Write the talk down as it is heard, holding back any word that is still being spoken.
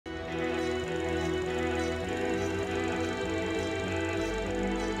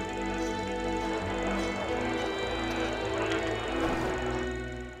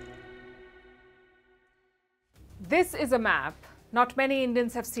This is a map not many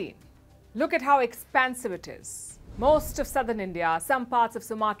Indians have seen. Look at how expansive it is. Most of southern India, some parts of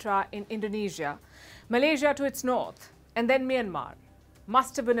Sumatra in Indonesia, Malaysia to its north, and then Myanmar.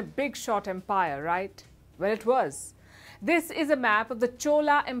 Must have been a big shot empire, right? Well, it was. This is a map of the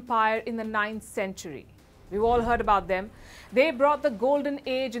Chola Empire in the 9th century. We've all heard about them. They brought the golden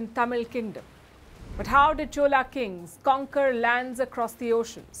age in Tamil kingdom. But how did Chola kings conquer lands across the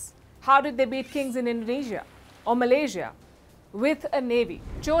oceans? How did they beat kings in Indonesia or Malaysia? With a navy.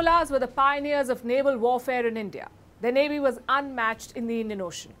 Cholas were the pioneers of naval warfare in India. Their navy was unmatched in the Indian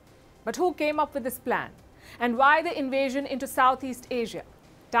Ocean. But who came up with this plan? And why the invasion into Southeast Asia?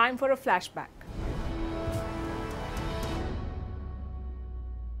 Time for a flashback.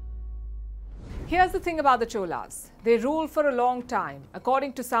 Here's the thing about the Cholas. They ruled for a long time,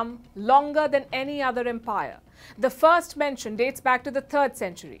 according to some, longer than any other empire. The first mention dates back to the 3rd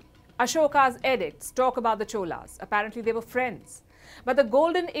century. Ashoka's edicts talk about the Cholas. Apparently they were friends. But the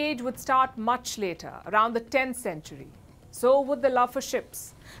golden age would start much later, around the 10th century. So would the love for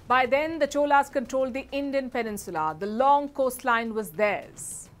ships. By then, the Cholas controlled the Indian peninsula. The long coastline was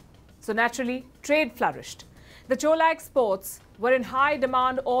theirs. So naturally, trade flourished. The Chola exports were in high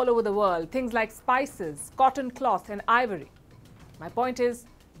demand all over the world. Things like spices, cotton cloth and ivory. My point is,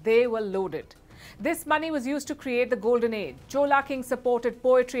 they were loaded. This money was used to create the Golden Age. Chola kings supported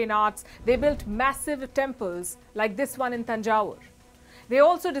poetry and arts. They built massive temples like this one in Tanjore. They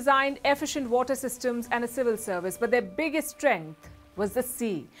also designed efficient water systems and a civil service, but their biggest strength was the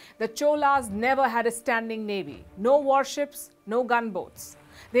sea. The Cholas never had a standing navy. No warships, no gunboats.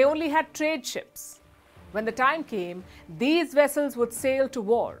 They only had trade ships. When the time came, these vessels would sail to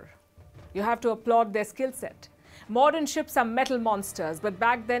war. You have to applaud their skill set. Modern ships are metal monsters, but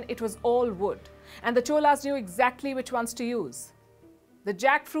back then it was all wood. And the Cholas knew exactly which ones to use. The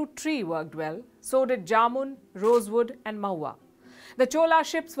jackfruit tree worked well, so did jamun, rosewood and maua. The Chola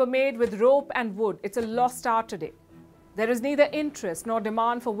ships were made with rope and wood. It's a lost art today. There is neither interest nor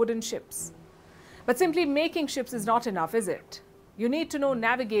demand for wooden ships. But simply making ships is not enough, is it? You need to know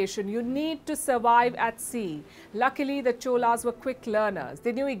navigation. You need to survive at sea. Luckily, the Cholas were quick learners.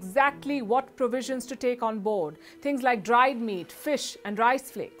 They knew exactly what provisions to take on board, things like dried meat, fish and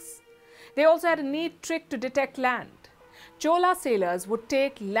rice flakes. They also had a neat trick to detect land. Chola sailors would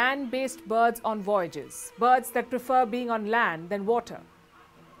take land-based birds on voyages, birds that prefer being on land than water.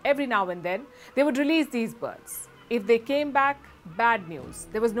 Every now and then, they would release these birds. If they came back, bad news.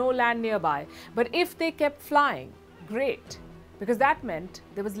 There was no land nearby. But if they kept flying, great, because that meant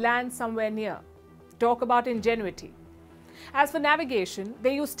there was land somewhere near. Talk about ingenuity. As for navigation,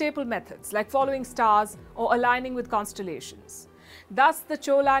 they used staple methods like following stars or aligning with constellations. Thus, the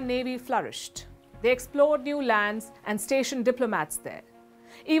Chola navy flourished. They explored new lands and stationed diplomats there.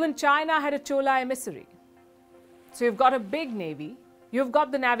 Even China had a Chola emissary. So you've got a big navy, you've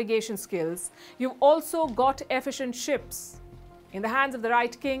got the navigation skills, you've also got efficient ships. In the hands of the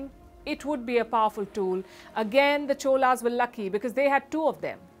right king, it would be a powerful tool. Again, the Cholas were lucky because they had two of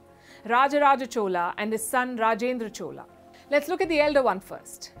them, Rajaraja Chola and his son Rajendra Chola. Let's look at the elder one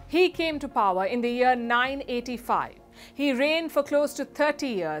first. He came to power in the year 985. He reigned for close to 30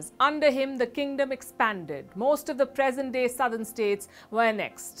 years. Under him, the kingdom expanded. Most of the present-day southern states were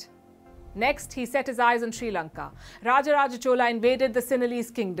annexed. Next, he set his eyes on Sri Lanka. Rajaraja Chola invaded the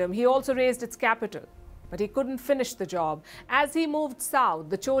Sinhalese kingdom. He also raised its capital. But he couldn't finish the job. As he moved south,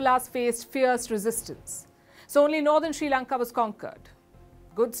 the Cholas faced fierce resistance. So only northern Sri Lanka was conquered.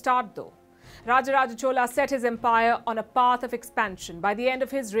 Good start though. Rajaraja Chola set his empire on a path of expansion. By the end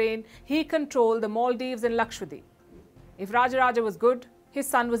of his reign, he controlled the Maldives and Lakshadweep. If Rajaraja was good, his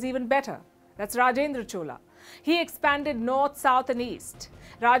son was even better. That's Rajendra Chola. He expanded north, south and east.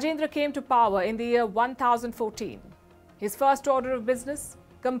 Rajendra came to power in the year 1014. His first order of business?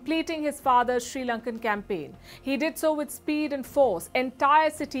 Completing his father's Sri Lankan campaign. He did so with speed and force. Entire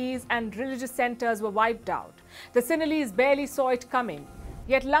cities and religious centers were wiped out. The Sinhalese barely saw it coming.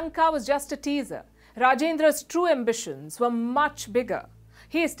 Yet Lanka was just a teaser. Rajendra's true ambitions were much bigger.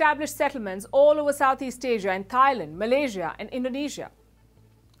 He established settlements all over Southeast Asia, in Thailand, Malaysia and Indonesia.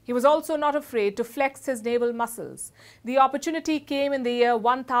 He was also not afraid to flex his naval muscles. The opportunity came in the year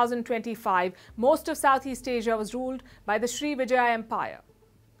 1025. Most of Southeast Asia was ruled by the Sri Vijaya Empire.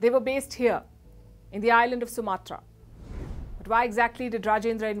 They were based here, in the island of Sumatra. But why exactly did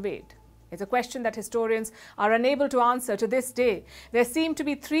Rajendra invade? It's a question that historians are unable to answer to this day. There seem to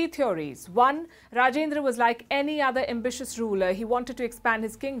be three theories. One, Rajendra was like any other ambitious ruler. He wanted to expand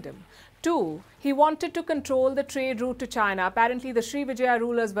his kingdom. Two, he wanted to control the trade route to China. Apparently, the Sri Vijaya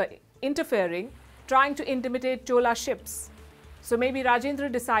rulers were interfering, trying to intimidate Chola ships. So maybe Rajendra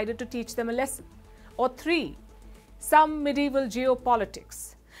decided to teach them a lesson. Or three, Some medieval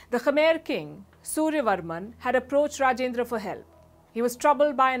geopolitics. The Khmer king, Suryavarman, had approached Rajendra for help. He was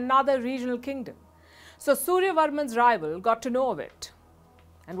troubled by another regional kingdom. So Suryavarman's rival got to know of it.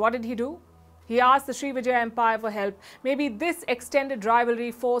 And what did he do? He asked the Srivijaya Empire for help. Maybe this extended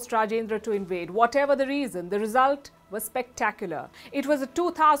rivalry forced Rajendra to invade. Whatever the reason, the result was spectacular. It was a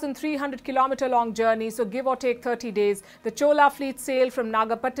 2,300-kilometer long journey, so give or take 30 days. The Chola fleet sailed from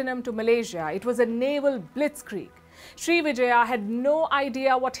Nagapattinam to Malaysia. It was a naval blitzkrieg. Srivijaya had no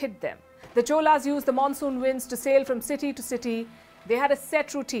idea what hit them. The Cholas used the monsoon winds to sail from city to city. They had a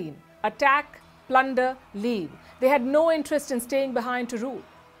set routine: attack, plunder, leave. They had no interest in staying behind to rule.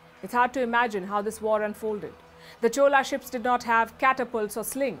 It's hard to imagine how this war unfolded. The Chola ships did not have catapults or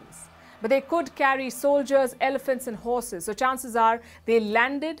slings, but they could carry soldiers, elephants and horses, so chances are they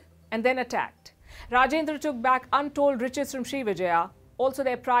landed and then attacked. Rajendra took back untold riches from Srivijaya, also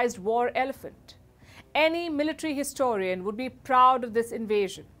their prized war elephant. Any military historian would be proud of this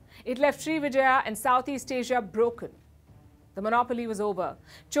invasion. It left Srivijaya and Southeast Asia broken. The monopoly was over.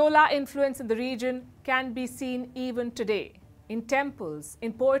 Chola influence in the region can be seen even today, in temples,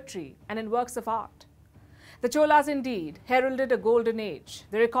 in poetry, and in works of art. The Cholas indeed heralded a golden age.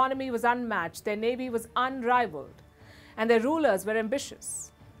 Their economy was unmatched, their navy was unrivaled, and their rulers were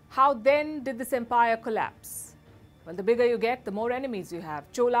ambitious. How then did this empire collapse? Well, the bigger you get, the more enemies you have.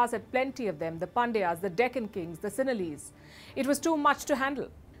 Cholas had plenty of them: the Pandyas, the Deccan kings, the Sinhalese. It was too much to handle.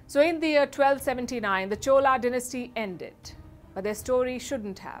 So in the year 1279, the Chola dynasty ended. But their story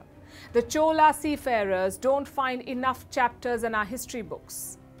shouldn't have. The Chola seafarers don't find enough chapters in our history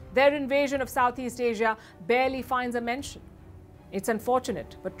books. Their invasion of Southeast Asia barely finds a mention. It's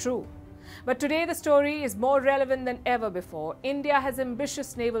unfortunate, but true. But today the story is more relevant than ever before. India has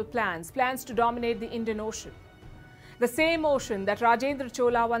ambitious naval plans to dominate the Indian Ocean. The same ocean that Rajendra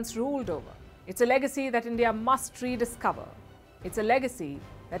Chola once ruled over. It's a legacy that India must rediscover. It's a legacy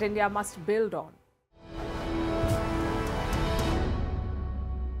that India must build on.